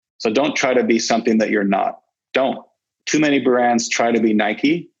So don't try to be something that you're not. Don't. Too many brands try to be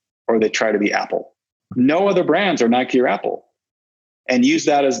Nike or they try to be Apple. No other brands are Nike or Apple, and use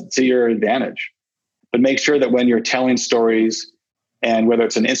that as to your advantage. But make sure that when you're telling stories, and whether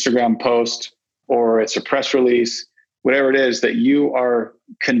it's an Instagram post or it's a press release, whatever it is, that you are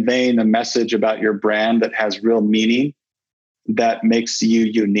conveying a message about your brand that has real meaning, that makes you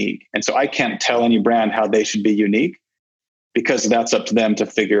unique. And so I can't tell any brand how they should be unique, because that's up to them to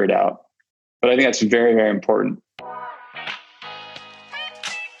figure it out. But I think that's very, very important.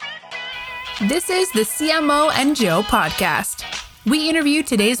 This is the CMO and Joe podcast. We interview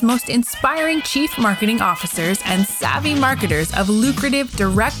today's most inspiring chief marketing officers and savvy marketers of lucrative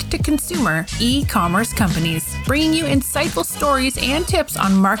direct-to-consumer e-commerce companies, bringing you insightful stories and tips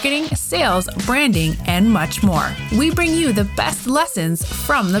on marketing, sales, branding, and much more. We bring you the best lessons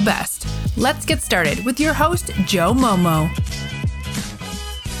from the best. Let's get started with your host, Joe Momo.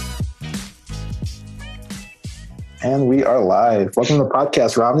 And we are live. Welcome to the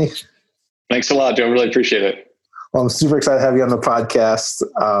podcast, Romney. Thanks a lot, Joe. Really appreciate it. Well, I'm super excited to have you on the podcast.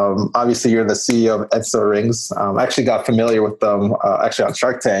 Obviously, you're the CEO of Edsel Rings. I actually got familiar with them actually on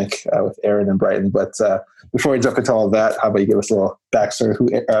Shark Tank with Aaron and Brighton. But before we jump into all of that, how about you give us a little backstory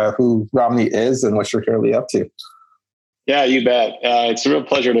who Romney is and what you're currently up to? Yeah, you bet. It's a real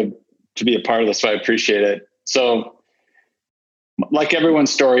pleasure to be a part of this, so I appreciate it. So, like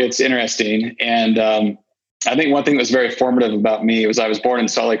everyone's story, it's interesting. And I think one thing that was very formative about me was I was born in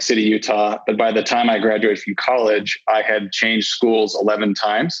Salt Lake City, Utah, but by the time I graduated from college, I had changed schools 11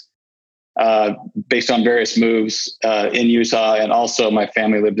 times based on various moves in Utah. And also my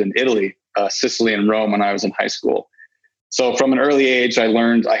family lived in Italy, Sicily and Rome when I was in high school. So from an early age, I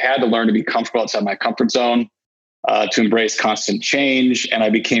had to learn to be comfortable outside my comfort zone, to embrace constant change. And I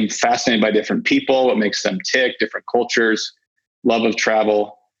became fascinated by different people, what makes them tick, different cultures, love of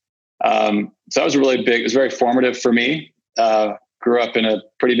travel. So that was it was very formative for me. Grew up in a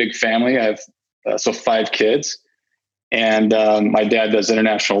pretty big family. I have 5 kids, and my dad does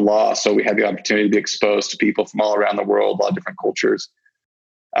international law. So we had the opportunity to be exposed to people from all around the world, a lot of different cultures.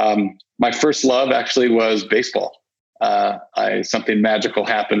 My first love actually was baseball. Something magical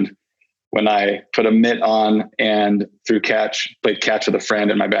happened when I put a mitt on and played catch with a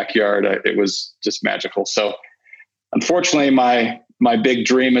friend in my backyard. It was just magical. So unfortunately, my big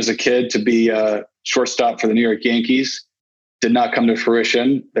dream as a kid to be a shortstop for the New York Yankees did not come to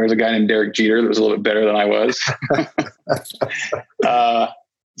fruition. There was a guy named Derek Jeter that was a little bit better than I was.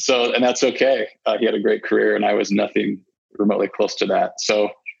 And that's okay. He had a great career and I was nothing remotely close to that.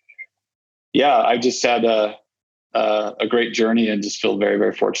 So yeah, I just had a great journey and just feel very,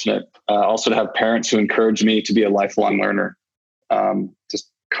 very fortunate. Also to have parents who encouraged me to be a lifelong learner,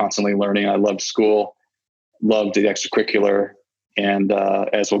 just constantly learning. I loved school, loved the extracurricular. And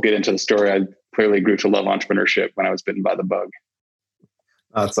as we'll get into the story, I clearly grew to love entrepreneurship when I was bitten by the bug.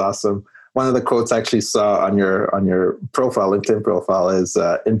 That's awesome. One of the quotes I actually saw on your profile, LinkedIn profile, is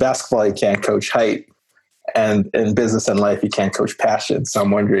in basketball, you can't coach height. And in business and life, you can't coach passion. So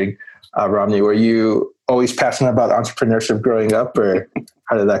I'm wondering, Romney, were you always passionate about entrepreneurship growing up, or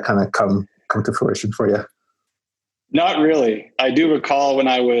how did that kind of come to fruition for you? Not really. I do recall when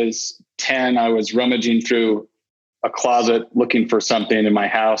I was 10, I was rummaging through a closet looking for something in my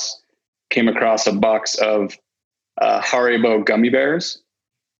house, came across a box of Haribo gummy bears.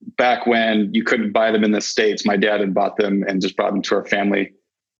 Back when you couldn't buy them in the States, my dad had bought them and just brought them to our family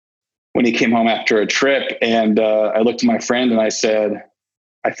when he came home after a trip. And I looked at my friend and I said,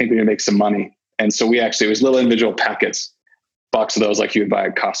 I think we can make some money. And so it was little individual packets, box of those like you would buy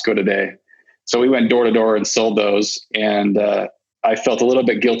at Costco today. So we went door to door and sold those. And I felt a little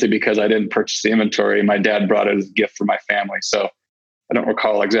bit guilty because I didn't purchase the inventory. My dad brought it as a gift for my family. So I don't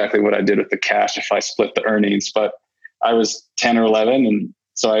recall exactly what I did with the cash if I split the earnings, but I was 10 or 11. And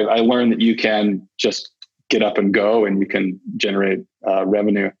so I learned that you can just get up and go and you can generate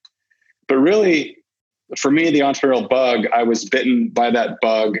revenue. But really, for me, the entrepreneurial bug, I was bitten by that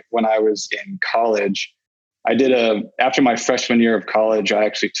bug when I was in college. After my freshman year of college, I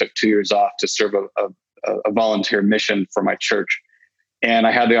actually took 2 years off to serve a volunteer mission for my church. And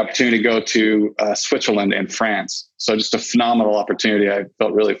I had the opportunity to go to Switzerland and France. So just a phenomenal opportunity. I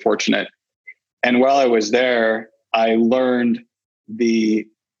felt really fortunate. And while I was there, I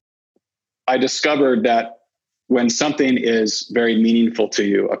discovered that when something is very meaningful to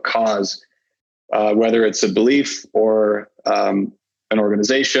you, a cause, whether it's a belief or an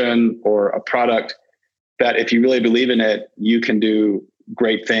organization or a product, that if you really believe in it, you can do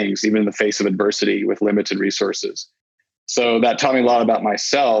great things, even in the face of adversity with limited resources. So that taught me a lot about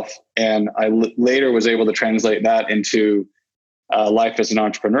myself. And I later was able to translate that into life as an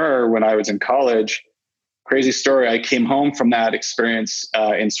entrepreneur when I was in college. Crazy story. I came home from that experience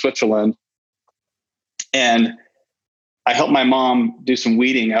in Switzerland, and I helped my mom do some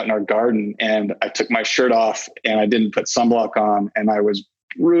weeding out in our garden, and I took my shirt off and I didn't put sunblock on, and I was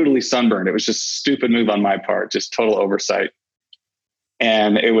brutally sunburned. It was just a stupid move on my part, just total oversight.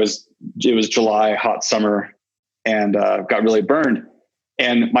 And it was July, hot summer, and got really burned.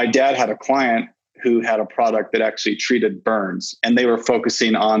 And my dad had a client who had a product that actually treated burns, and they were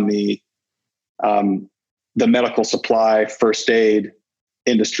focusing on the medical supply first aid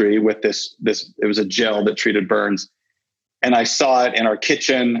industry with this. It was a gel that treated burns. And I saw it in our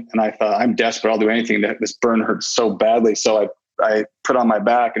kitchen, and I thought, I'm desperate. I'll do anything. This burn hurts so badly. So I put on my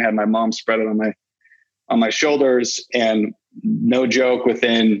back and had my mom spread it on my shoulders. And no joke,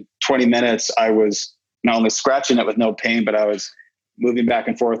 within 20 minutes, I was not only scratching it with no pain, but I was moving back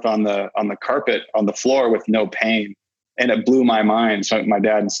and forth on the carpet, on the floor with no pain. And it blew my mind. So my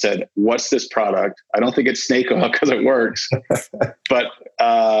dad said, "What's this product? I don't think it's snake oil because it works, but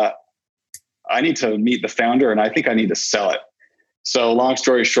I need to meet the founder, and I think I need to sell it." So long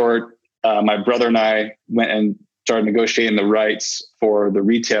story short, my brother and I went and started negotiating the rights for the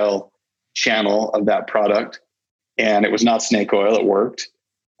retail channel of that product. And it was not snake oil. It worked.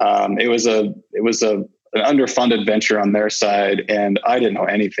 It was an underfunded venture on their side. And I didn't know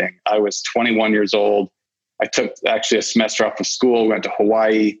anything. I was 21 years old. I took actually a semester off of school, went to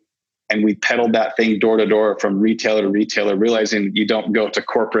Hawaii, and we peddled that thing door to door from retailer to retailer, realizing you don't go to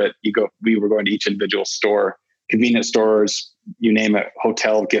corporate. We were going to each individual store, convenience stores, you name it,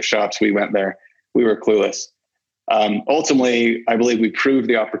 hotel, gift shops. We went there. We were clueless. Ultimately, I believe we proved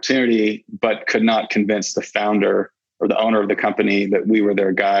the opportunity, but could not convince the founder or the owner of the company that we were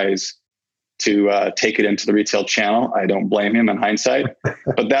their guys to take it into the retail channel. I don't blame him in hindsight,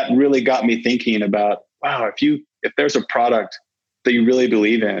 but that really got me thinking about, wow, if there's a product that you really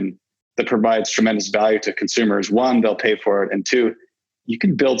believe in that provides tremendous value to consumers, one, they'll pay for it. And two, you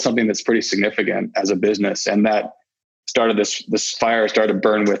can build something that's pretty significant as a business. And that started this fire started to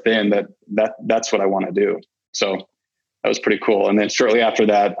burn within that's what I want to do. So that was pretty cool. And then shortly after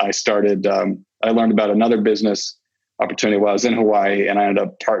that, I started, I learned about another business opportunity while I was in Hawaii, and I ended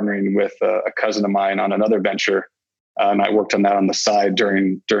up partnering with a cousin of mine on another venture. And I worked on that on the side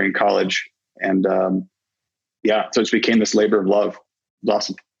during college. And so it just became this labor of love. It was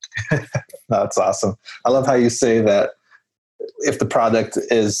awesome. That's awesome. I love how you say that if the product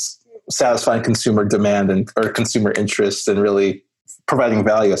is satisfying consumer demand or consumer interest and really providing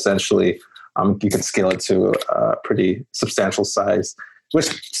value, essentially, you can scale it to a pretty substantial size, which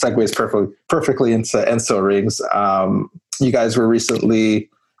segues perfectly into Enso Rings. You guys were recently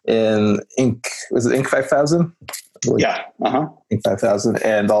in Inc. Was it Inc. 5000? Yeah. Inc. 5000,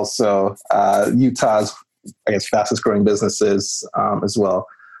 and also Utah's, I guess, fastest growing businesses as well.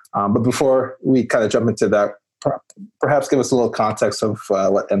 But before we kind of jump into that, perhaps give us a little context of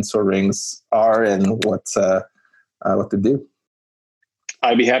what Enso Rings are and what they do.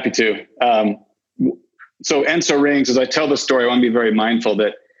 I'd be happy to. So Enso Rings, as I tell the story, I want to be very mindful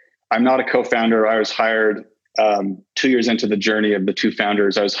that I'm not a co-founder. I was hired 2 years into the journey of the two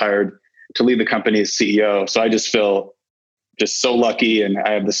founders. I was hired to lead the company as CEO. So I just feel just so lucky, and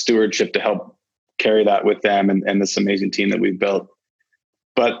I have the stewardship to help carry that with them and this amazing team that we've built.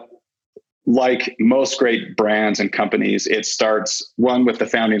 But like most great brands and companies, it starts, one, with the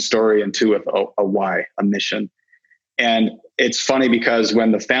founding story, and two, with a why, a mission. And it's funny because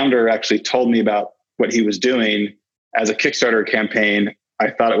when the founder actually told me about what he was doing as a Kickstarter campaign,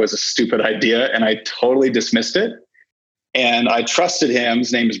 I thought it was a stupid idea, and I totally dismissed it. And I trusted him.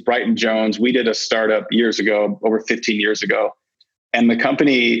 His name is Brighton Jones. We did a startup years ago, over 15 years ago. And the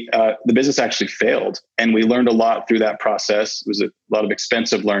company, the business actually failed. And we learned a lot through that process. It was a lot of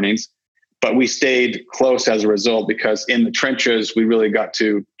expensive learnings, but we stayed close as a result, because in the trenches, we really got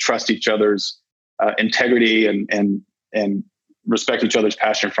to trust each other's integrity and respect each other's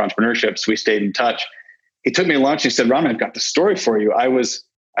passion for entrepreneurship. So we stayed in touch. He took me to lunch and he said, "Raman, I've got the story for you. I was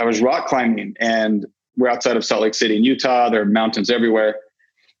rock climbing, and we're outside of Salt Lake City in Utah. There are mountains everywhere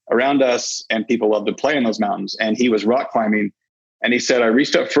around us, and people love to play in those mountains." And he was rock climbing. And he said, "I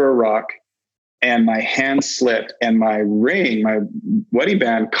reached up for a rock and my hand slipped, and my ring, my wedding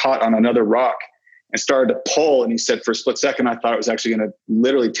band, caught on another rock and started to pull." And he said, "For a split second, I thought it was actually going to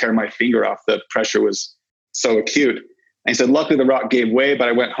literally tear my finger off. The pressure was so acute." And he said, "Luckily the rock gave way, but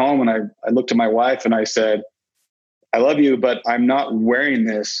I went home and I looked at my wife and I said, 'I love you, but I'm not wearing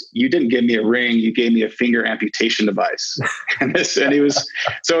this. You didn't give me a ring. You gave me a finger amputation device.'" and he was,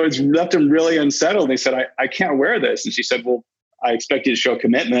 so it's left him really unsettled. And he said, I can't wear this. And she said, "Well, I expect you to show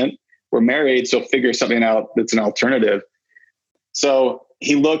commitment. We're married, so figure something out that's an alternative." So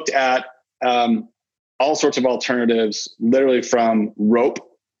he looked at all sorts of alternatives, literally from rope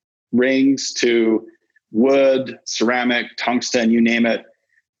rings to wood, ceramic, tungsten, you name it.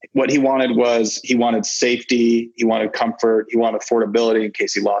 What he wanted safety, he wanted comfort, he wanted affordability in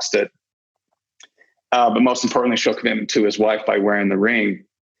case he lost it. But most importantly, show commitment to his wife by wearing the ring.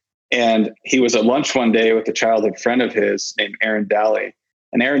 And he was at lunch one day with a childhood friend of his named Aaron Daly.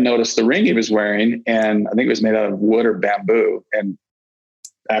 And Aaron noticed the ring he was wearing, and I think it was made out of wood or bamboo, and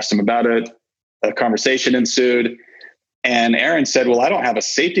asked him about it. A conversation ensued. And Aaron said, well, I don't have a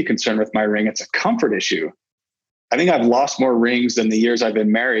safety concern with my ring. It's a comfort issue. I think I've lost more rings than the years I've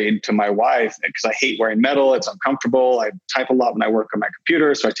been married to my wife because I hate wearing metal. It's uncomfortable. I type a lot when I work on my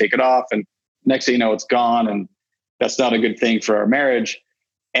computer, so I take it off, and next thing you know, it's gone. And that's not a good thing for our marriage.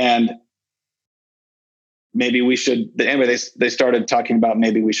 And maybe we should, anyway, they started talking about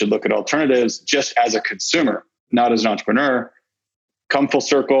maybe we should look at alternatives just as a consumer, not as an entrepreneur. Come full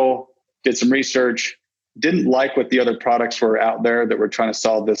circle, did some research, didn't like what the other products were out there that were trying to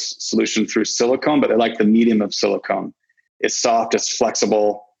solve this solution through silicone, but they like the medium of silicone. It's soft, it's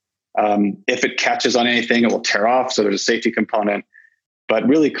flexible. If it catches on anything, it will tear off. So there's a safety component, but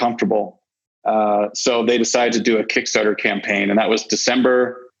really comfortable. So they decided to do a Kickstarter campaign, and that was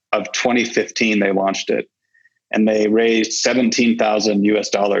December of 2015. They launched it, and they raised $17,000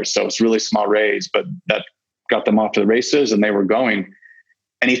 US. So it's a really small raise, but that got them off to the races, and they were going.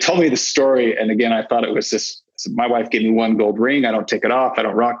 And he told me the story. And again, I thought it was this, my wife gave me one gold ring. I don't take it off. I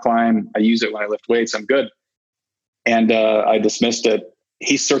don't rock climb. I use it when I lift weights. I'm good. And I dismissed it.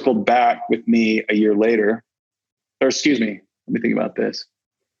 He circled back with me a year later, or excuse me, let me think about this.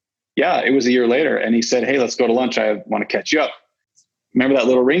 Yeah, it was a year later. And he said, hey, let's go to lunch. I want to catch you up. Remember that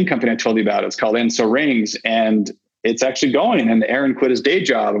little ring company I told you about? It's called Enso Rings, and it's actually going. And Aaron quit his day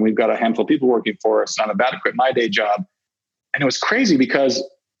job, and we've got a handful of people working for us. And I'm about to quit my day job. And it was crazy because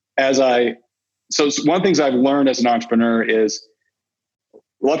so one of the things I've learned as an entrepreneur is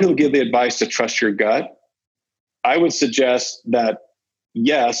a lot of people give the advice to trust your gut. I would suggest that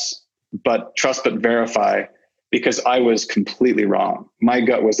yes, but trust but verify, because I was completely wrong. My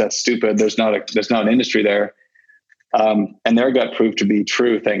gut was that stupid. There's not an industry there. And their gut proved to be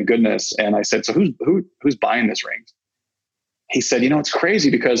true, thank goodness. And I said, so who's buying this ring? He said, it's crazy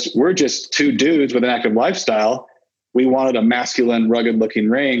because we're just two dudes with an active lifestyle. We wanted a masculine, rugged looking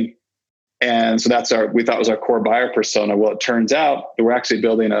ring. And so we thought was our core buyer persona. Well, it turns out that we're actually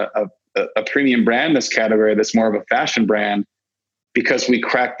building a premium brand in this category that's more of a fashion brand, because we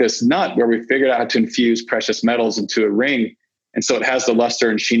cracked this nut where we figured out how to infuse precious metals into a ring. And so it has the luster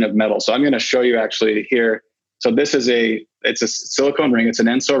and sheen of metal. So I'm going to show you actually here. So this is it's a silicone ring. It's an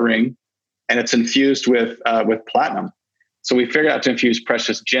Enso ring, and it's infused with platinum. So we figured out to infuse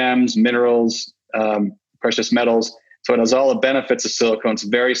precious gems, minerals, precious metals. So it has all the benefits of silicone. It's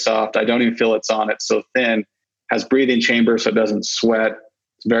very soft. I don't even feel it's on. It's so thin. Has breathing chamber so it doesn't sweat.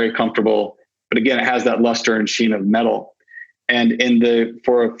 It's very comfortable. But again, it has that luster and sheen of metal. And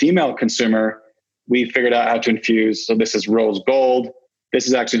for a female consumer, we figured out how to infuse. So this is rose gold. This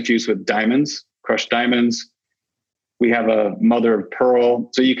is actually infused with diamonds, crushed diamonds. We have a mother of pearl.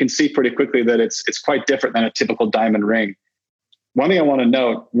 So you can see pretty quickly that it's quite different than a typical diamond ring. One thing I want to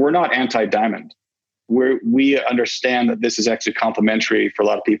note, we're not anti-diamond. We understand that this is actually complementary for a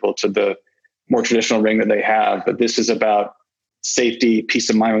lot of people to the more traditional ring that they have, but this is about safety, peace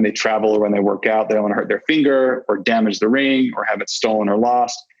of mind when they travel or when they work out. They don't want to hurt their finger or damage the ring or have it stolen or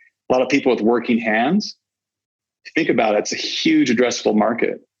lost. A lot of people with working hands, think about it, it's a huge addressable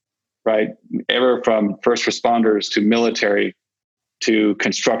market, right? Ever from first responders to military to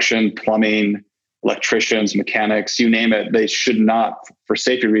construction, plumbing, electricians, mechanics, you name it. They should not, for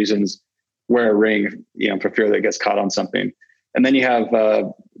safety reasons, wear a ring, for fear that it gets caught on something. And then you have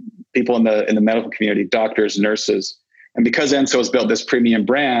people in the medical community, doctors, nurses. And because Enso has built this premium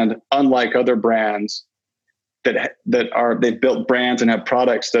brand, unlike other brands they've built brands and have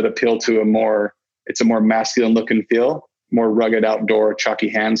products that appeal to a more masculine look and feel, more rugged outdoor, chalky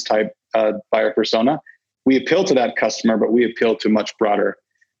hands type buyer persona. We appeal to that customer, but we appeal to much broader.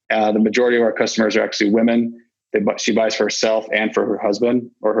 The majority of our customers are actually women. She buys for herself and for her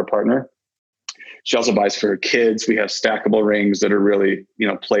husband or her partner. She also buys for her kids. We have stackable rings that are really,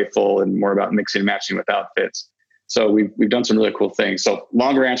 playful and more about mixing and matching with outfits. So we've done some really cool things. So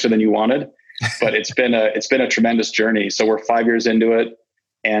longer answer than you wanted, but it's been a tremendous journey. So we're 5 years into it,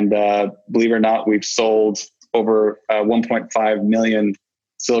 and believe it or not, we've sold over 1.5 million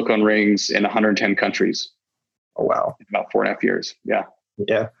silicone rings in 110 countries. Oh wow! In about 4.5 years. Yeah.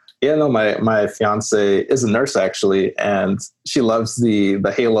 Yeah. No, my fiance is a nurse actually, and she loves the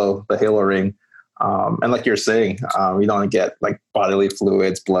Halo ring. And like you're saying, you don't get like bodily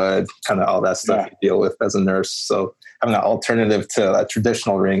fluids, blood, kind of all that stuff you deal with as a nurse. So having an alternative to a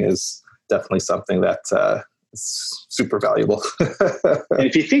traditional ring is definitely something that is super valuable. And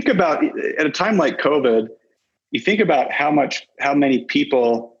if you think about at a time like COVID, you think about how many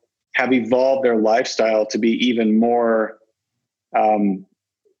people have evolved their lifestyle to be even more,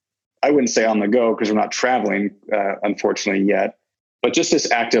 I wouldn't say on the go because we're not traveling, unfortunately yet, but just this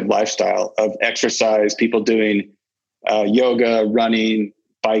active lifestyle of exercise, people doing yoga, running,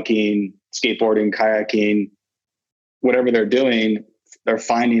 biking, skateboarding, kayaking, whatever they're doing, they're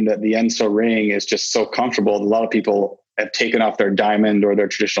finding that the Enso ring is just so comfortable. A lot of people have taken off their diamond or their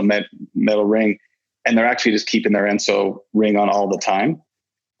traditional metal ring, and they're actually just keeping their Enso ring on all the time.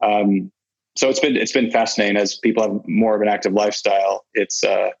 So it's been fascinating as people have more of an active lifestyle. It's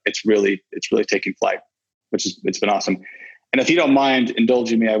really taking flight, it's been awesome. And if you don't mind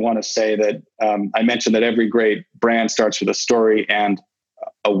indulging me, I want to say that I mentioned that every great brand starts with a story and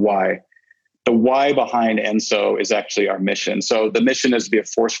a why. The why behind Enso is actually our mission. So the mission is to be a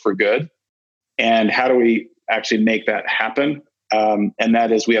force for good. And how do we actually make that happen? And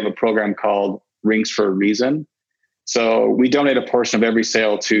that is we have a program called Rings for a Reason. So we donate a portion of every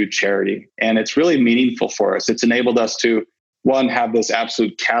sale to charity. And it's really meaningful for us. It's enabled us to, one, have this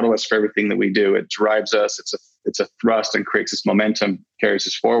absolute catalyst for everything that we do. It drives us. It's a thrust and creates this momentum, carries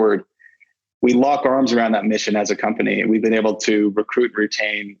us forward. We lock arms around that mission as a company. We've been able to recruit and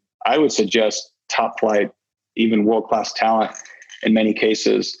retain, I would suggest, top flight, even world-class talent in many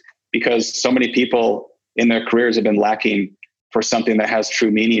cases, because so many people in their careers have been lacking for something that has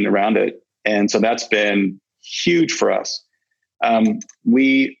true meaning around it. And so that's been huge for us.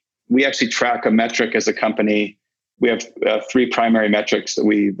 We actually track a metric as a company. We have three primary metrics that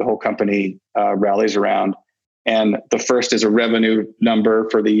the whole company rallies around. And the first is a revenue number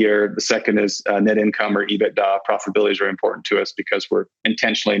for the year. The second is net income or EBITDA. Profitability is very important to us because we're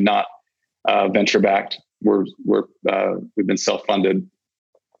intentionally not venture backed. We've been self-funded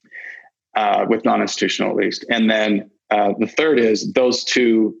with non-institutional at least. And then the third is those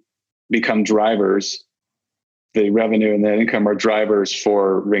two become drivers. The revenue and the income are drivers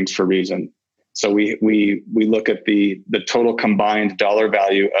for Rings for a Reason. So we look at the total combined dollar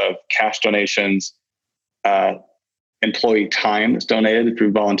value of cash donations, employee time that's donated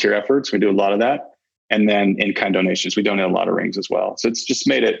through volunteer efforts. We do a lot of that. And then in-kind donations. We donate a lot of rings as well. So it's just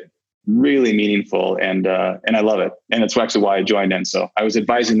made it really meaningful, and I love it. And it's actually why I joined Enso. I was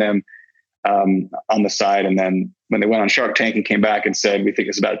advising them on the side, and then when they went on Shark Tank and came back and said, we think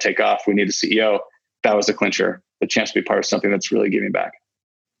it's about to take off, we need a CEO, that was a clincher, the chance to be part of something that's really giving back.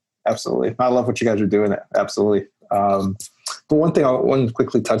 Absolutely. I love what you guys are doing. Absolutely. But one thing I want to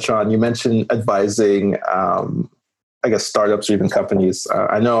quickly touch on, you mentioned advising, I guess, startups or even companies.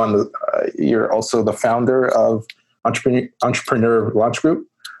 I know you're also the founder of Entrepreneur Launch Group.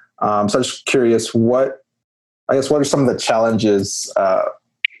 So I'm just curious, what are some of the challenges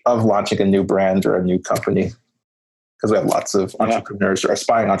of launching a new brand or a new company? Because we have lots of entrepreneurs or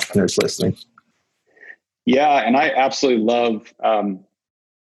aspiring entrepreneurs listening. Yeah, and I absolutely love.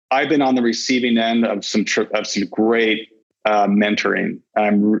 I've been on the receiving end of some great mentoring.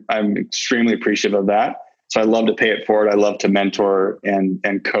 I'm extremely appreciative of that. So I love to pay it forward. I love to mentor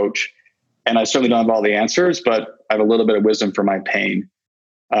and coach. And I certainly don't have all the answers, but I have a little bit of wisdom for my pain.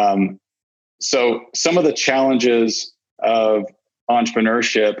 So some of the challenges of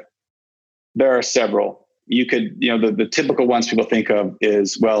entrepreneurship, there are several. You could, the typical ones people think of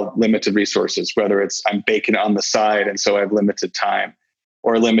is, limited resources, whether it's I'm baking on the side and so I have limited time,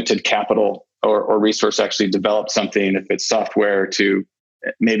 or limited capital or resource to actually develop something. If it's software, to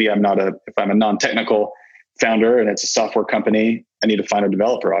maybe if I'm a non-technical founder and it's a software company, I need to find a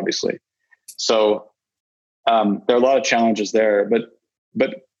developer, obviously. So there are a lot of challenges there,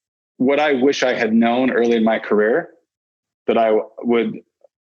 but what I wish I had known early in my career that I would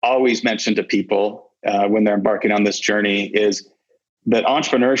always mention to people when they're embarking on this journey is that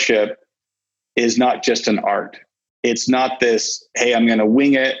entrepreneurship is not just an art. It's not this, hey, I'm going to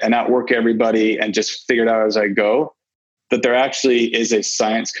wing it and outwork everybody and just figure it out as I go. That there actually is a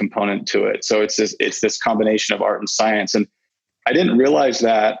science component to it. So it's this combination of art and science. And I didn't realize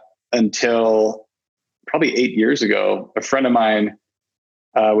that until probably 8 years ago. A friend of mine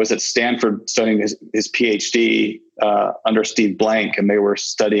was at Stanford studying his PhD under Steve Blank, and they were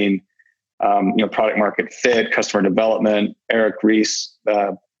studying product market fit, customer development. Eric Ries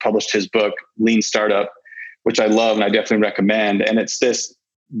published his book, Lean Startup, which I love and I definitely recommend. And it's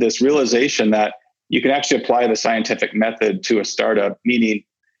this realization that you can actually apply the scientific method to a startup, meaning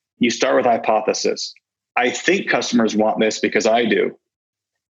you start with hypothesis. I think customers want this because I do.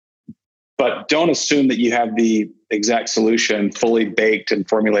 but don't assume that you have the exact solution fully baked and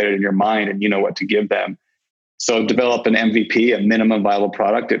formulated in your mind and you know what to give them. So develop an MVP, a minimum viable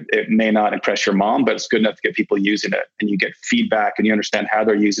product. It may not impress your mom, but it's good enough to get people using it, and you get feedback and you understand how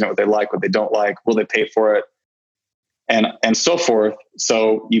they're using it, what they like, what they don't like, will they pay for it, and so forth.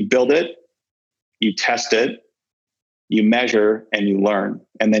 So you build it, you test it, you measure, and you learn,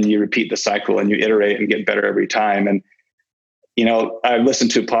 and then you repeat the cycle and you iterate and get better every time. And I listened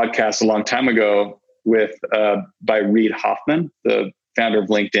to a podcast a long time ago by Reid Hoffman, the founder of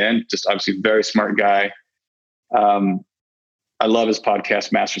LinkedIn, just obviously very smart guy. I love his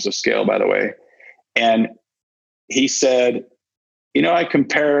podcast, Masters of Scale, by the way. And he said, I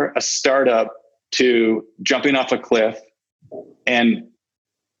compare a startup to jumping off a cliff and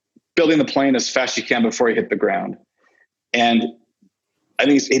building the plane as fast as you can before you hit the ground. And I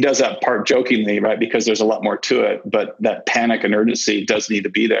think he does that part jokingly, right? Because there's a lot more to it, but that panic and urgency does need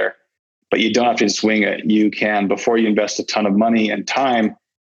to be there. But you don't have to just wing it. You can, before you invest a ton of money and time,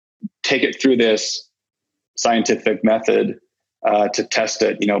 take it through this scientific method to test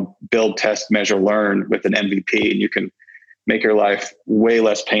it, build, test, measure, learn with an MVP, and you can make your life way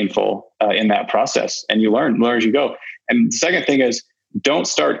less painful in that process. And you learn as you go. And the second thing is, don't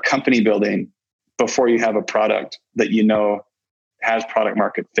start company building before you have a product that has product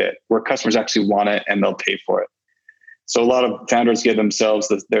market fit, where customers actually want it and they'll pay for it. So a lot of founders give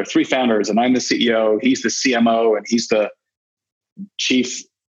themselves, there are 3 founders, and I'm the CEO, he's the CMO, and he's the chief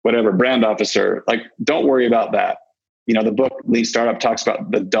whatever brand officer. Like, don't worry about that. The book Lean Startup talks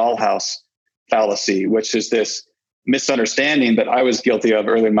about the dollhouse fallacy, which is this misunderstanding that I was guilty of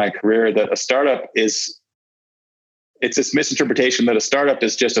early in my career, that a startup it's this misinterpretation that a startup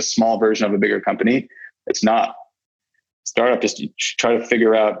is just a small version of a bigger company. It's not. Startup is to try to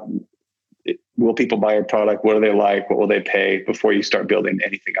figure out, will people buy your product? What do they like? What will they pay before you start building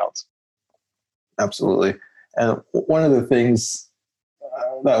anything else? Absolutely. And one of the things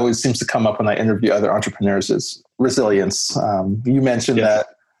that always seems to come up when I interview other entrepreneurs is resilience. You mentioned that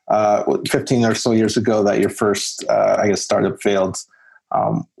 15 or so years ago that your first, startup failed.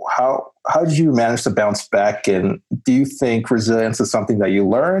 How did you manage to bounce back? And do you think resilience is something that you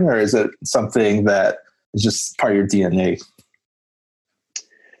learn, or is it something that is just part of your DNA?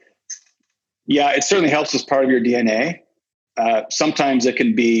 Yeah, it certainly helps as part of your DNA. Sometimes it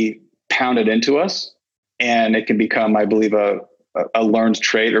can be pounded into us, and it can become, I believe, a learned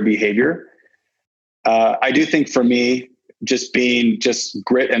trait or behavior. I do think for me, just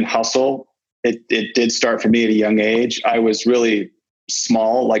grit and hustle, it did start for me at a young age. I was really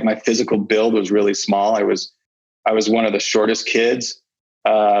small, like my physical build was really small. I was one of the shortest kids,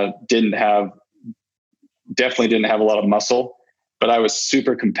 definitely didn't have a lot of muscle, but I was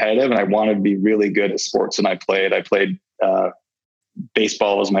super competitive and I wanted to be really good at sports. And I played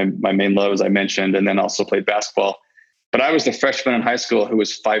baseball was my main love, as I mentioned, and then also played basketball. But I was the freshman in high school who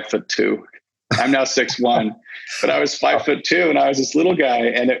was 5'2". I'm now 6'1", but I was 5'2", and I was this little guy.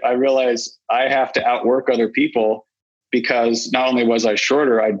 And I realized I have to outwork other people, because not only was I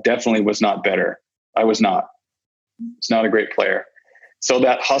shorter, I definitely was not better. I was not. It's not a great player. So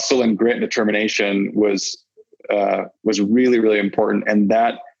that hustle and grit and determination was really, really important. And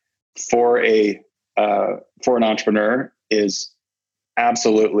that for an entrepreneur is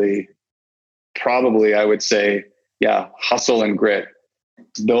absolutely, probably, I would say, hustle and grit.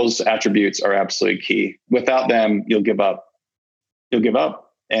 Those attributes are absolutely key. Without them, you'll give up. You'll give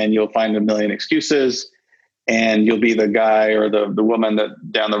up, and you'll find a million excuses, and you'll be the guy or the woman that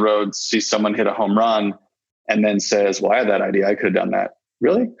down the road sees someone hit a home run and then says, well, I had that idea. I could have done that.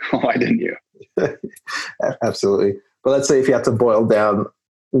 Really? Why didn't you? Absolutely. But let's say if you have to boil down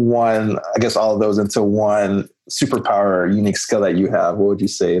all of those into one superpower or unique skill that you have, what would you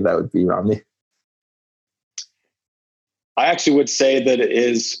say that would be, Romney? I actually would say that it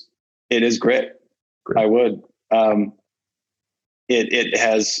is grit. I would.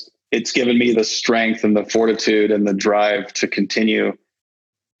 It's given me the strength and the fortitude and the drive to continue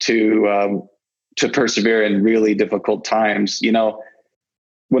to persevere in really difficult times.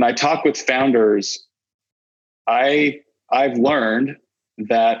 When I talk with founders, I've learned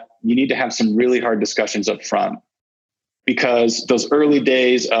that you need to have some really hard discussions up front, because those early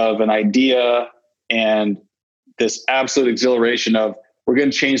days of an idea and this absolute exhilaration of we're going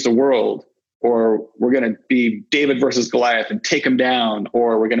to change the world, or we're going to be David versus Goliath and take them down,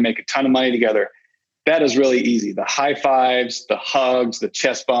 or we're going to make a ton of money together. That is really easy. The high fives, the hugs, the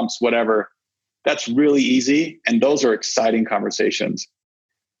chest bumps, whatever, that's really easy. And those are exciting conversations.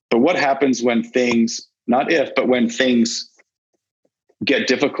 But what happens when things, not if, but when things get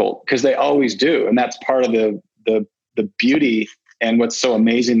difficult? Because they always do. And that's part of the beauty and what's so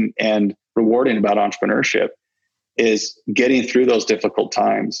amazing and rewarding about entrepreneurship is getting through those difficult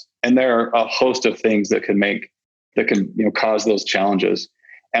times. And there are a host of things that can cause those challenges.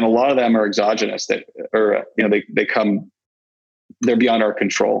 And a lot of them are exogenous they're beyond our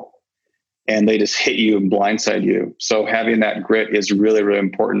control, and they just hit you and blindside you. So having that grit is really, really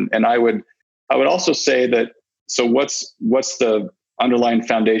important. And I would also say that, so what's the underlying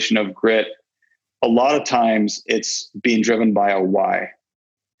foundation of grit? A lot of times it's being driven by a why,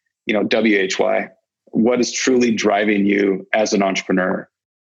 WHY. What is truly driving you as an entrepreneur?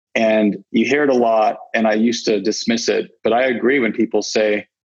 And you hear it a lot, and I used to dismiss it, but I agree when people say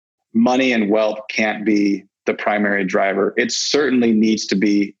money and wealth can't be the primary driver. It certainly needs to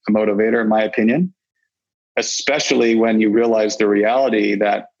be a motivator, in my opinion, especially when you realize the reality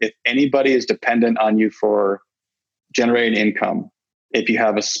that if anybody is dependent on you for generating income, if you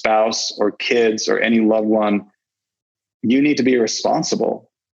have a spouse or kids or any loved one, you need to be responsible.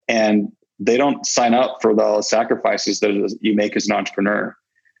 And they don't sign up for all the sacrifices that you make as an entrepreneur.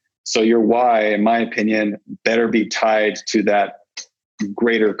 So your why, in my opinion, better be tied to that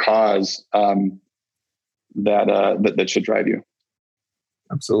greater cause that should drive you.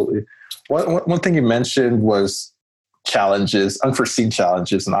 Absolutely. One thing you mentioned was challenges, unforeseen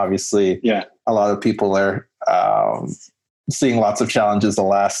challenges. And obviously, a lot of people are seeing lots of challenges the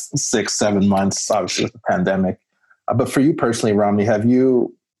last 6-7 months, obviously with the pandemic. But for you personally, Romney, have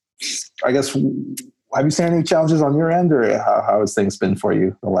you seen any challenges on your end, or how has things been for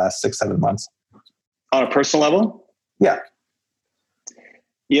you the last 6-7 months? On a personal level? Yeah.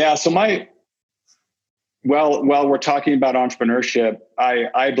 Yeah. So while we're talking about entrepreneurship,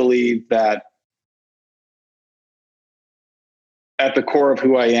 I believe that at the core of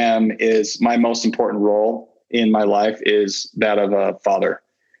who I am is my most important role in my life is that of a father.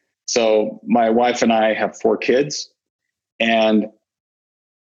 So my wife and I have 4 kids, and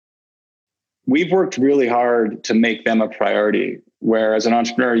we've worked really hard to make them a priority. Where as an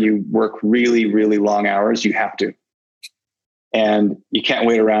entrepreneur, you work really, really long hours. You have to. And you can't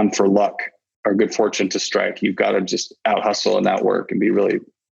wait around for luck or good fortune to strike. You've got to just out hustle and outwork and be really,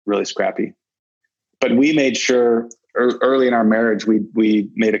 really scrappy. But we made sure early in our marriage, we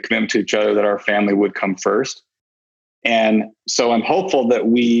made a commitment to each other that our family would come first. And so I'm hopeful that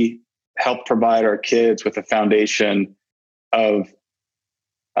we help provide our kids with a foundation of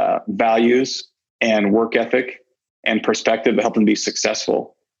values and work ethic and perspective to help them be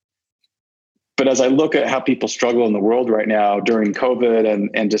successful. But as I look at how people struggle in the world right now during COVID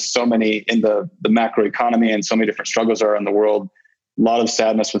and just so many in the macro economy and so many different struggles are in the world, a lot of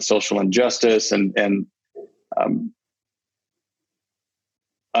sadness with social injustice and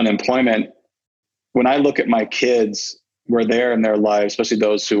unemployment. When I look at my kids, where they're in their lives, especially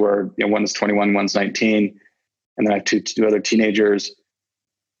those who are, one's 21, one's 19, and then I have two other teenagers,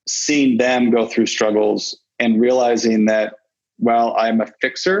 seeing them go through struggles and realizing that, while I'm a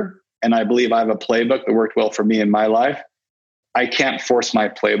fixer and I believe I have a playbook that worked well for me in my life, I can't force my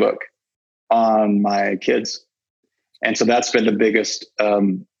playbook on my kids. And so that's been the biggest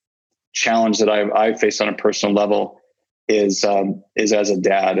challenge that I've faced on a personal level is as a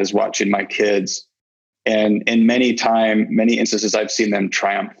dad, is watching my kids. And in many instances, I've seen them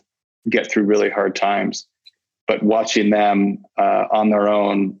triumph, get through really hard times, but watching them on their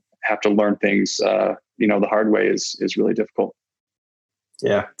own have to learn things, the hard way is really difficult.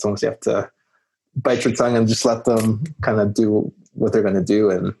 Yeah. It's almost, you have to bite your tongue and just let them kind of do what they're going to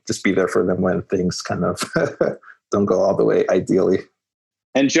do and just be there for them when things kind of don't go all the way ideally.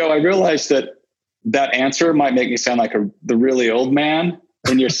 And Joe, I realized that answer might make me sound like the really old man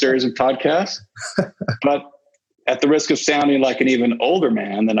in your series of podcasts, but at the risk of sounding like an even older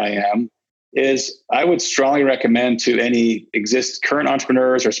man than I am, is I would strongly recommend to any current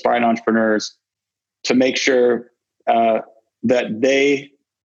entrepreneurs or aspiring entrepreneurs to make sure that they,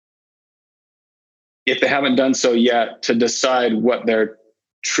 if they haven't done so yet, to decide what their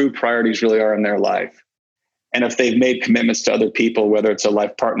true priorities really are in their life. And if they've made commitments to other people, whether it's a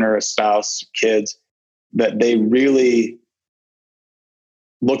life partner, a spouse, kids, that they really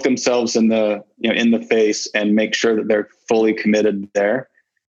look themselves in the face and make sure that they're fully committed there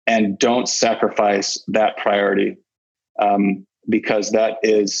and don't sacrifice that priority. Because that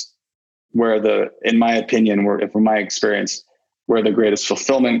is where in my opinion, from my experience, where the greatest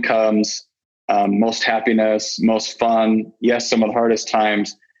fulfillment comes, most happiness, most fun. Yes, some of the hardest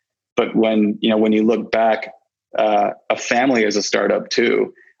times, but when you look back, a family is a startup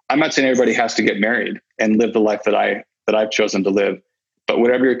too. I'm not saying everybody has to get married and live the life that I've chosen to live, but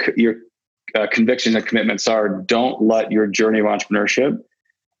whatever your convictions and commitments are, don't let your journey of entrepreneurship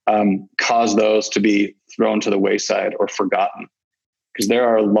cause those to be thrown to the wayside or forgotten. because there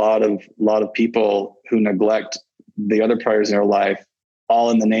are a lot of people who neglect the other priorities in their life, all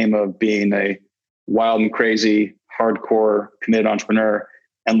in the name of being a wild and crazy, hardcore, committed entrepreneur,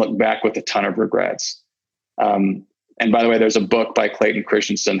 and look back with a ton of regrets. And by the way, there's a book by Clayton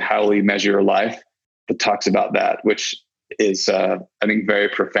Christensen, How Will You Measure Your Life, that talks about that, which is, I think, very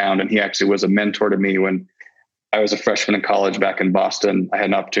profound. And he actually was a mentor to me when I was a freshman in college back in Boston. I had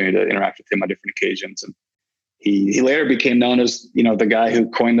an opportunity to interact with him on different occasions. And he later became known as, the guy who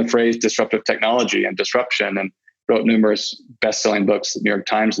coined the phrase disruptive technology and disruption, and wrote numerous best-selling books, New York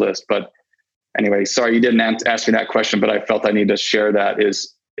Times list. But anyway, sorry, you didn't ask me that question, but I felt I need to share that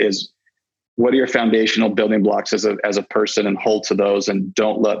is what are your foundational building blocks as a person, and hold to those, and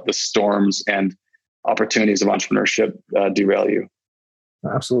don't let the storms and opportunities of entrepreneurship derail you.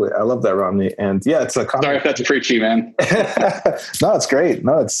 Absolutely. I love that, Romney. And yeah, it's a comment. Sorry if that's preachy, man. No, it's great.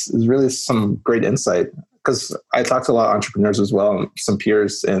 No, it's really some great insight, because I talk to a lot of entrepreneurs as well, and some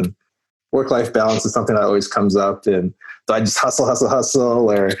peers, and work-life balance is something that always comes up. And do I just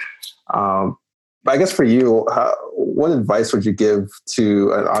hustle? Or, I guess for you, what advice would you give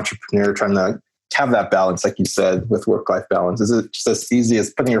to an entrepreneur trying to have that balance, like you said, with work-life balance? Is it just as easy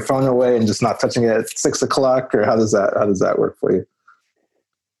as putting your phone away and just not touching it at 6 o'clock, or how does that work for you?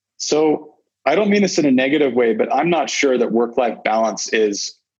 So I don't mean this in a negative way, but I'm not sure that work-life balance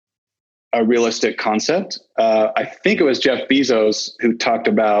is a realistic concept. I think it was Jeff Bezos who talked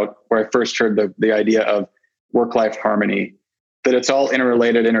about, where I first heard the idea of work-life harmony, that it's all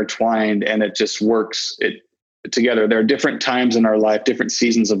interrelated, intertwined, and it just works together. There are different times in our life, different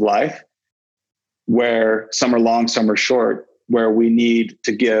seasons of life, where some are long, some are short, where we need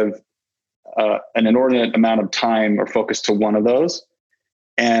to give an inordinate amount of time or focus to one of those.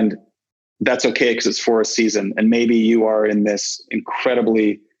 And that's okay, because it's for a season. And maybe you are in this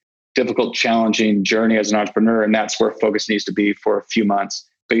incredibly difficult, challenging journey as an entrepreneur, and that's where focus needs to be for a few months.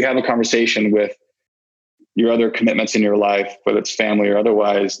 But you have a conversation with your other commitments in your life, whether it's family or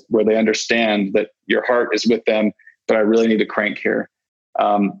otherwise, where they understand that your heart is with them, but I really need to crank here.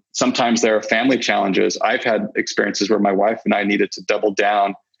 Sometimes there are family challenges. I've had experiences where my wife and I needed to double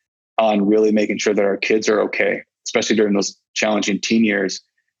down on really making sure that our kids are okay, especially during those challenging teen years.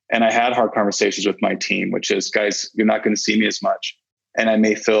 And I had hard conversations with my team, which is, guys, you're not going to see me as much. And I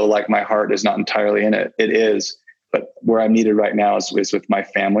may feel like my heart is not entirely in it. It is, but where I'm needed right now is with my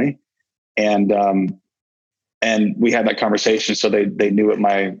family. And we had that conversation, so they knew what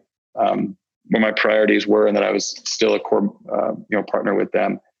my where my priorities were, and that I was still a core partner with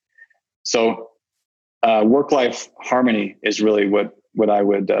them. So work-life harmony is really what I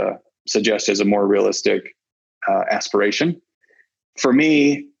would suggest as a more realistic aspiration. For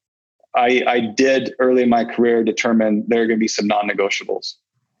me, I did early in my career determine there are going to be some non-negotiables.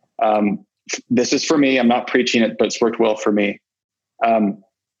 This is for me. I'm not preaching it, but it's worked well for me.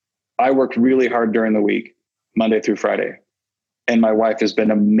 I worked really hard during the week, Monday through Friday, and my wife has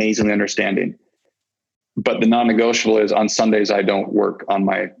been amazingly understanding. But the non-negotiable is, on Sundays, I don't work on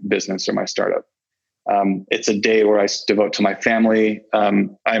my business or my startup. It's a day where I devote to my family.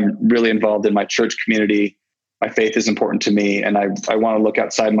 I'm really involved in my church community. My faith is important to me, and I want to look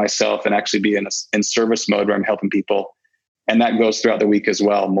outside myself and actually be in service mode where I'm helping people. And that goes throughout the week as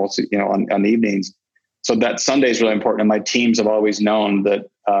well, mostly, on the evenings. So that Sunday is really important. And my teams have always known that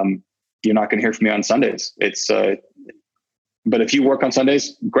you're not going to hear from me on Sundays. But if you work on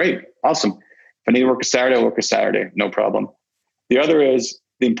Sundays, great, awesome. If I need to work a Saturday, I'll work a Saturday, no problem. The other is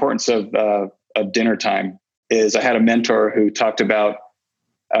the importance of dinner time. I had a mentor who talked about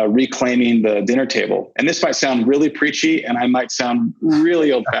reclaiming the dinner table. And this might sound really preachy, and I might sound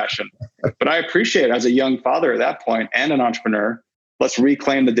really old-fashioned, but I appreciate it as a young father at that point and an entrepreneur. Let's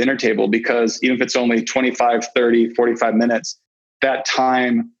reclaim the dinner table, because even if it's only 25, 30, 45 minutes, that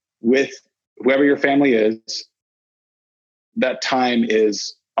time with whoever your family is, that time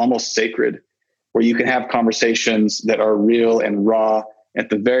is almost sacred, where you can have conversations that are real and raw. At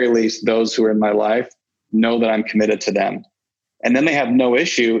the very least, those who are in my life know that I'm committed to them. And then they have no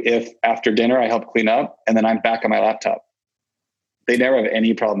issue if after dinner I help clean up and then I'm back on my laptop. They never have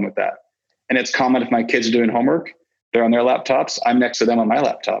any problem with that. And it's common if my kids are doing homework, they're on their laptops, I'm next to them on my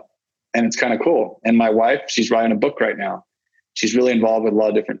laptop. And it's kind of cool. And my wife, she's writing a book right now. She's really involved with a lot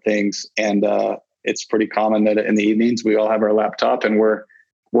of different things. And it's pretty common that in the evenings we all have our laptop and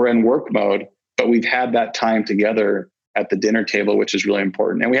we're in work mode, but we've had that time together at the dinner table, which is really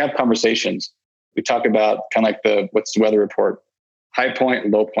important. And we have conversations. We talk about kind of like what's the weather report, high point,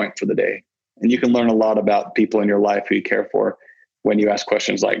 low point for the day. And you can learn a lot about people in your life who you care for when you ask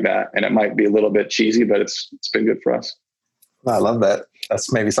questions like that. And it might be a little bit cheesy, but it's been good for us. I love that.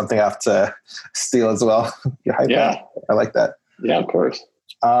 That's maybe something I have to steal as well. Yeah. I like that. Yeah, of course.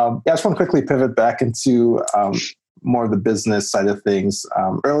 I just want to quickly pivot back into more of the business side of things.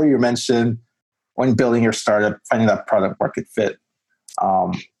 Earlier, you mentioned when building your startup, finding that product market fit.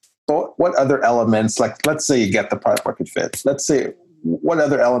 But what other elements, like let's say you get the product market fit, let's say, what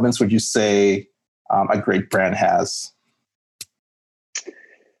other elements would you say a great brand has?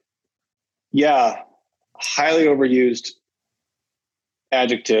 Yeah, highly overused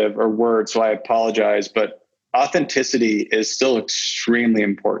adjective or word, so I apologize, but authenticity is still extremely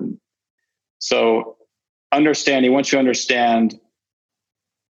important. So once you understand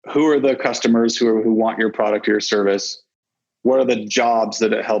who are the customers who want your product or your service, what are the jobs that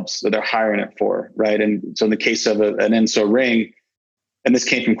they're hiring it for, right? And so in the case of an Enso ring, and this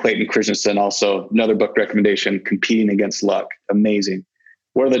came from Clayton Christensen, also another book recommendation, Competing Against Luck. Amazing.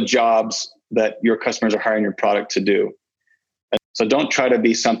 What are the jobs that your customers are hiring your product to do? So don't try to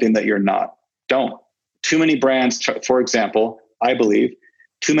be something that you're not. Don't. Too many brands, for example, I believe,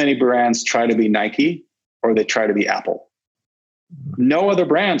 too many brands try to be Nike or they try to be Apple. No other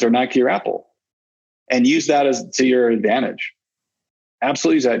brands are Nike or Apple. And use that to your advantage.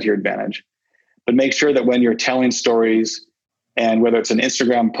 Absolutely use that to your advantage. But make sure that when you're telling stories, and whether it's an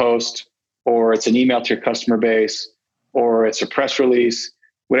Instagram post or it's an email to your customer base or it's a press release,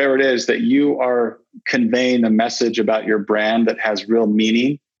 whatever it is, that you are conveying a message about your brand that has real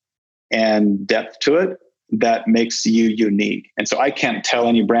meaning and depth to it that makes you unique. And so I can't tell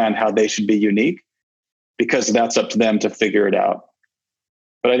any brand how they should be unique because that's up to them to figure it out.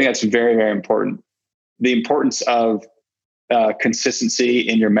 But I think that's very, very important. The importance of consistency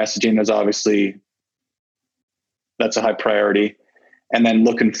in your messaging is obviously, that's a high priority. And then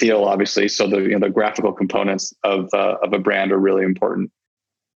look and feel, obviously. So the graphical components of a brand are really important.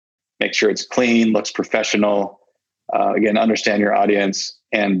 Make sure it's clean, looks professional. Again, understand your audience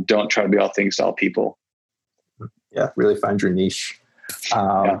and don't try to be all things to all people. Yeah, really find your niche.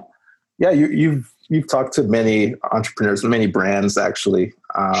 You've talked to many entrepreneurs, many brands actually.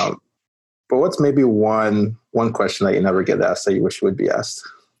 But what's maybe one question that you never get asked that you wish would be asked?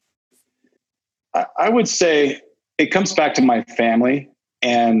 I would say it comes back to my family,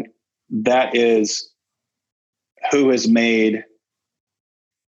 and that is who has made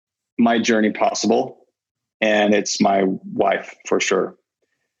my journey possible. And it's my wife for sure.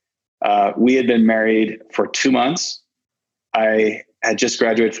 We had been married for 2 months. I had just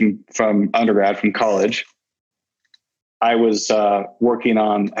graduated from undergrad, from college. I was had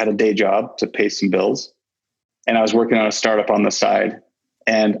a day job to pay some bills, and I was working on a startup on the side.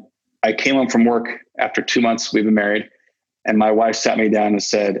 And I came home from work after 2 months we've been married, and my wife sat me down and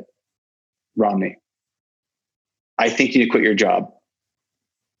said, "Romney, I think you need to quit your job."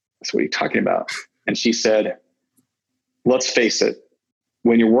 I said, "What are you talking about?" And she said, "Let's face it,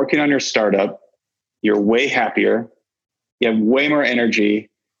 when you're working on your startup, you're way happier, you have way more energy,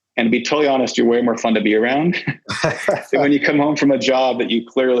 and to be totally honest, you're way more fun to be around than when you come home from a job that you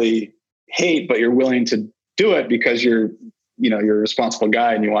clearly hate, but you're willing to do it because you're a responsible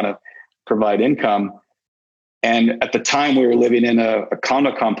guy and you want to provide income." And at the time we were living in a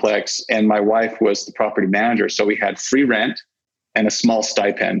condo complex, and my wife was the property manager. So we had free rent and a small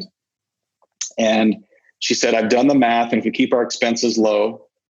stipend. And she said, "I've done the math, and if we keep our expenses low,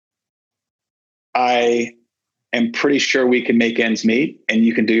 I am pretty sure we can make ends meet and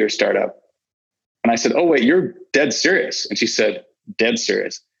you can do your startup." And I said, "Oh, wait, you're dead serious?" And she said, "Dead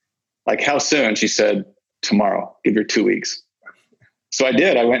serious." "Like, how soon?" She said, "Tomorrow, give your 2 weeks." So I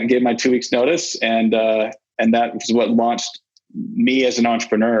did. I went and gave my 2 weeks notice, and that was what launched me as an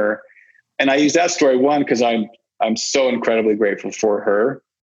entrepreneur. And I use that story, one, because I'm so incredibly grateful for her.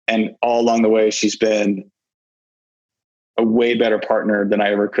 And all along the way, she's been a way better partner than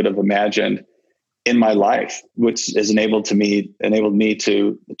I ever could have imagined in my life, which has enabled me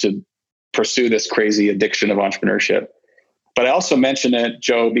to pursue this crazy addiction of entrepreneurship. But I also mention it,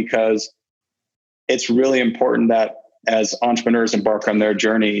 Joe, because it's really important that as entrepreneurs embark on their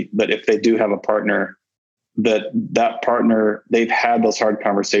journey, that if they do have a partner, that partner, they've had those hard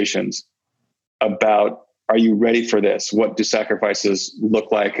conversations about, are you ready for this? What do sacrifices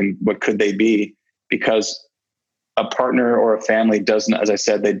look like and what could they be? Because a partner or a family doesn't, as I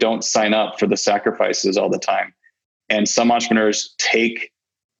said, they don't sign up for the sacrifices all the time. And some entrepreneurs take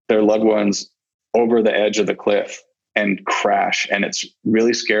their loved ones over the edge of the cliff and crash. And it's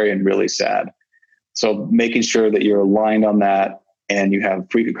really scary and really sad. So making sure that you're aligned on that and you have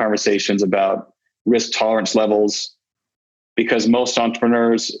frequent conversations about risk tolerance levels, because most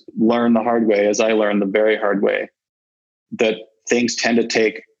entrepreneurs learn the hard way, as I learned the very hard way, that things tend to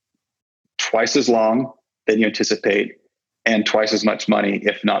take twice as long than you anticipate and twice as much money,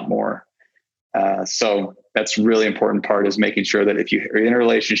 if not more. So that's a really important part, is making sure that if you're in a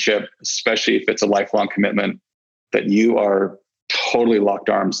relationship, especially if it's a lifelong commitment, that you are totally locked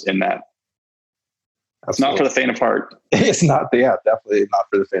arms in that. It's not for the faint of heart. It's not, definitely not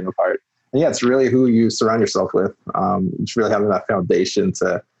for the faint of heart. And it's really who you surround yourself with. It's really having that foundation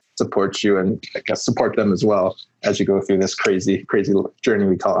to support you, and I guess support them as well as you go through this crazy journey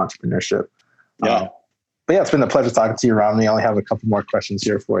we call entrepreneurship. Yeah. But it's been a pleasure talking to you, Romney. I only have a couple more questions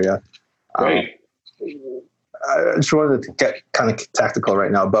here for you. Great. I just wanted to get kind of tactical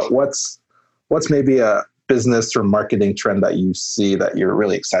right now, but what's maybe a business or marketing trend that you see that you're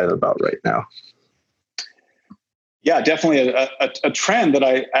really excited about right now? Yeah, definitely a trend that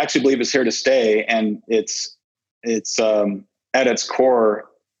I actually believe is here to stay, and it's at its core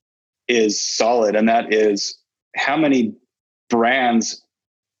is solid, and that is how many brands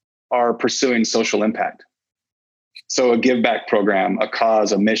are pursuing social impact. So a give back program, a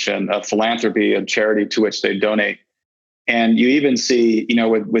cause, a mission, a philanthropy, a charity to which they donate. And you even see,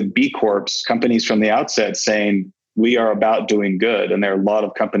 with B Corps, companies from the outset saying, we are about doing good. And there are a lot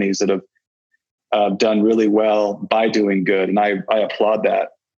of companies that have done really well by doing good. And I applaud that.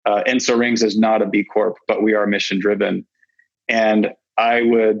 Enso Rings is not a B Corp, but we are mission driven. And I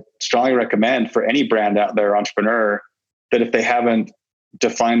would strongly recommend for any brand out there, entrepreneur, that if they haven't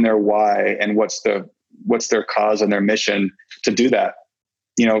defined their why and what's their cause and their mission, to do that,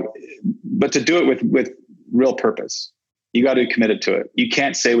 but to do it with real purpose. You got to be committed to it. You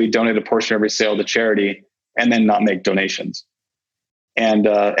can't say we donate a portion of every sale to charity and then not make donations. And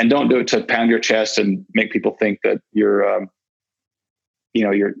don't do it to pound your chest and make people think that you're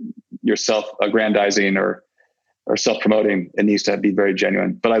self-aggrandizing or self-promoting. It needs to be very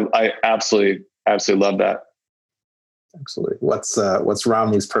genuine. But I absolutely love that. Absolutely. What's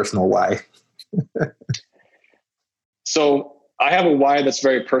Romney's personal why? So I have a why that's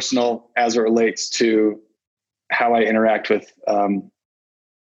very personal as it relates to how I interact with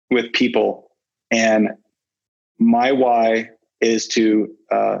people. And my why is to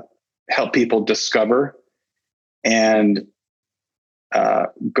help people discover and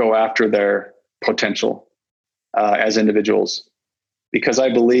go after their potential as individuals, because I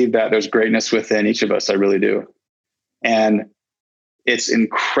believe that there's greatness within each of us. I really do. And it's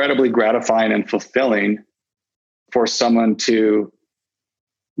incredibly gratifying and fulfilling for someone to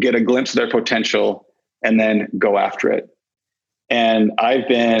get a glimpse of their potential and then go after it. And I've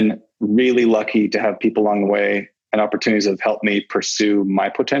been really lucky to have people along the way and opportunities that have helped me pursue my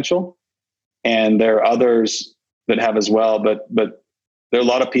potential. And there are others that have as well, but there are a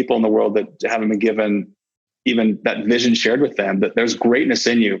lot of people in the world that haven't been given even that vision shared with them, that there's greatness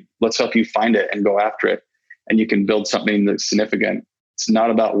in you. Let's help you find it and go after it. And you can build something that's significant. It's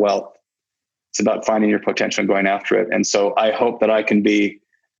not about wealth. It's about finding your potential and going after it. And so I hope that I can be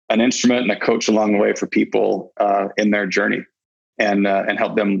an instrument and a coach along the way for people in their journey and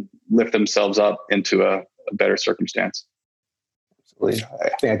help them lift themselves up into a better circumstance. Absolutely. I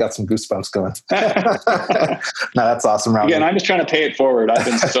think I got some goosebumps going. No, that's awesome, Romney. Again, I'm just trying to pay it forward. I've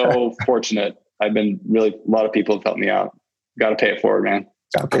been so fortunate. A lot of people have helped me out. Got to pay it forward, man.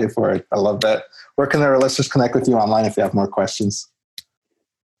 Got to pay it forward. I love that. Where can our listeners connect with you online if they have more questions?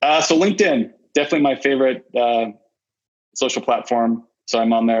 So LinkedIn, definitely my favorite social platform. So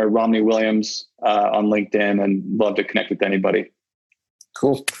I'm on there, Romney Williams on LinkedIn, and love to connect with anybody.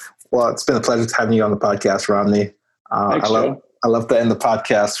 Cool. Well, it's been a pleasure having you on the podcast, Romney. Thanks, Joe. I love to end the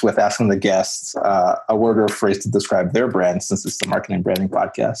podcast with asking the guests a word or a phrase to describe their brand, since it's the marketing and branding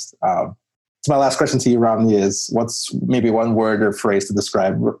podcast. So my last question to you, Romney, is what's maybe one word or phrase to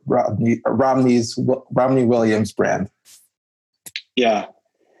describe Romney Williams brand? Yeah.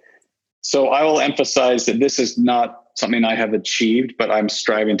 So I will emphasize that this is not something I have achieved, but I'm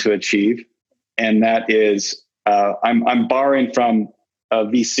striving to achieve. And that is, I'm borrowing from a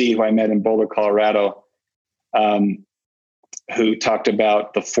VC who I met in Boulder, Colorado, who talked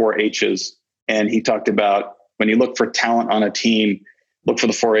about the 4 H's. And he talked about when you look for talent on a team, look for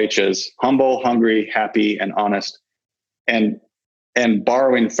the 4 H's: humble, hungry, happy, and honest. And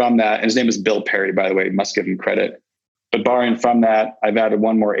borrowing from that, and his name is Bill Perry, by the way, must give him credit. But borrowing from that, I've added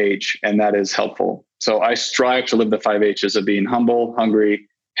one more H, and that is helpful. So I strive to live the 5 H's of being humble, hungry,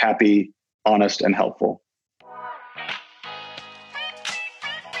 happy, honest, and helpful.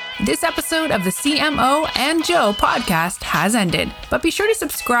 This episode of the CMO and Joe podcast has ended, but be sure to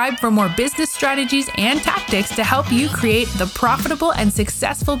subscribe for more business strategies and tactics to help you create the profitable and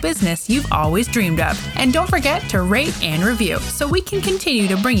successful business you've always dreamed of. And don't forget to rate and review so we can continue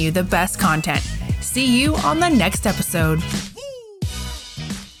to bring you the best content. See you on the next episode.